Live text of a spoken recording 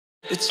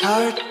It's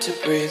hard to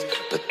breathe,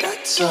 but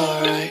that's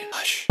alright.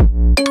 Hush.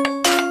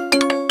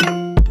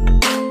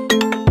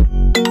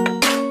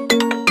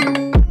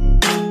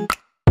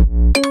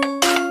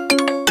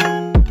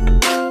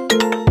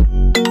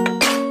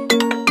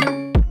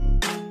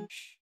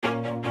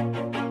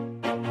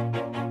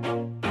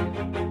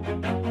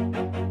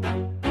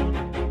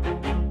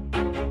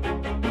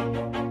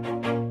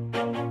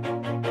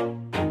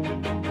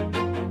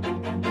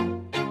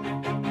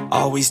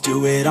 Always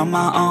do it on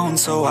my own,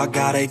 so I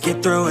gotta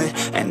get through it.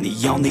 And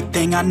the only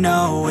thing I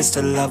know is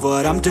to love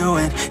what I'm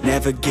doing.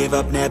 Never give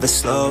up, never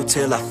slow,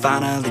 till I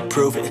finally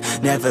prove it.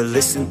 Never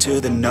listen to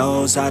the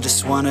no's, I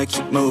just wanna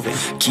keep moving.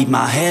 Keep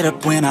my head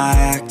up when I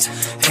act,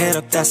 head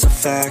up, that's a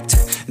fact.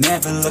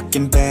 Never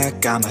looking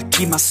back, I'ma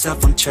keep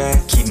myself on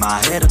track. Keep my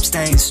head up,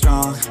 staying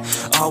strong,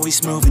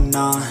 always moving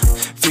on.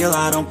 Feel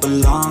I don't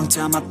belong,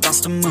 tell my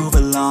thoughts to move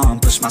along.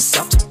 Push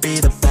myself to be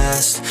the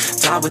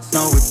best, die with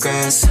no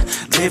regrets.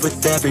 Live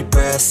with every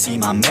breath, see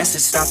my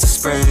message start to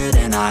spread.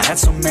 And I had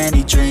so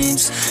many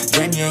dreams,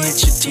 then you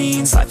hit your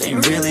teens. Life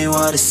ain't really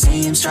what it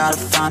seems, try to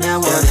find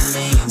out what it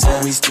means.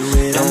 Always do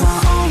it on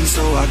my own,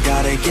 so I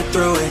gotta get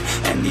through it.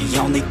 And the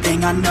only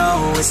thing I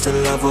know is to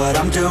love what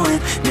I'm doing.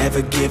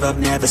 Never give up,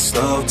 never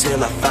slow,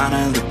 till I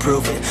finally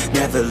prove it.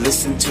 Never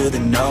listen to the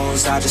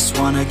no's, I just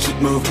wanna keep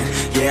moving.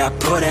 Yeah, I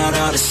put out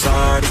all this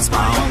art, it's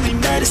my only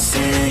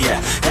medicine. Yeah,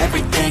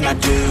 everything I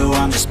do,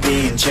 I'm just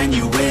being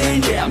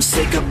genuine. Yeah, I'm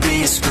sick of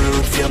being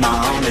screwed, feel my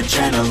own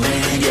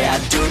adrenaline. Yeah, I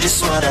do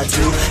just what I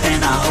do,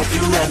 and I hope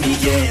you let me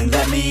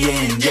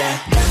in, yeah.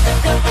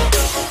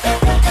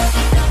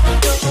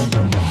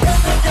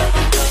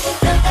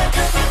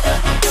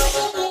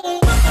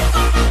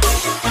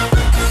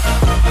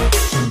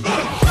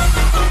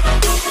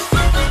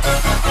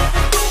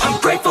 I'm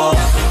grateful,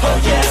 oh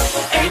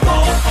yeah,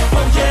 able,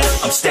 oh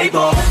yeah, I'm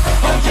stable,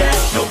 oh yeah,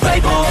 no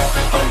label,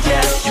 oh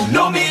yeah, you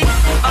know me,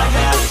 I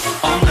have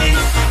only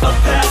a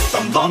path,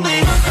 I'm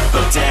lonely,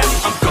 but damn,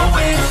 I'm going to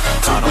win.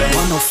 I don't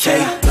want no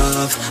fake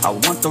love, I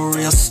want the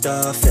real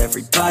stuff.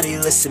 Everybody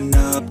listen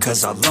up,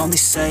 cause I'll only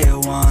say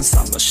it once.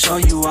 I'm gonna show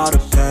you all the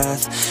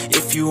path,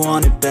 if you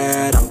want it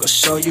bad. I'm gonna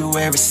show you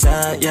where it's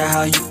at, yeah,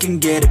 how you can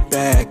get it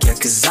back. Yeah,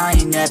 cause I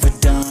ain't never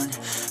done,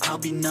 I'll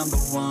be number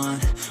one.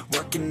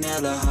 Working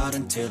hella hard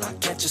until I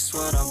get just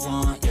what I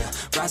want, yeah.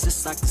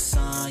 Rises like the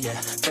sun, yeah,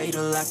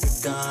 fatal like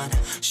a gun.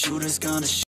 Shooters gonna shoot.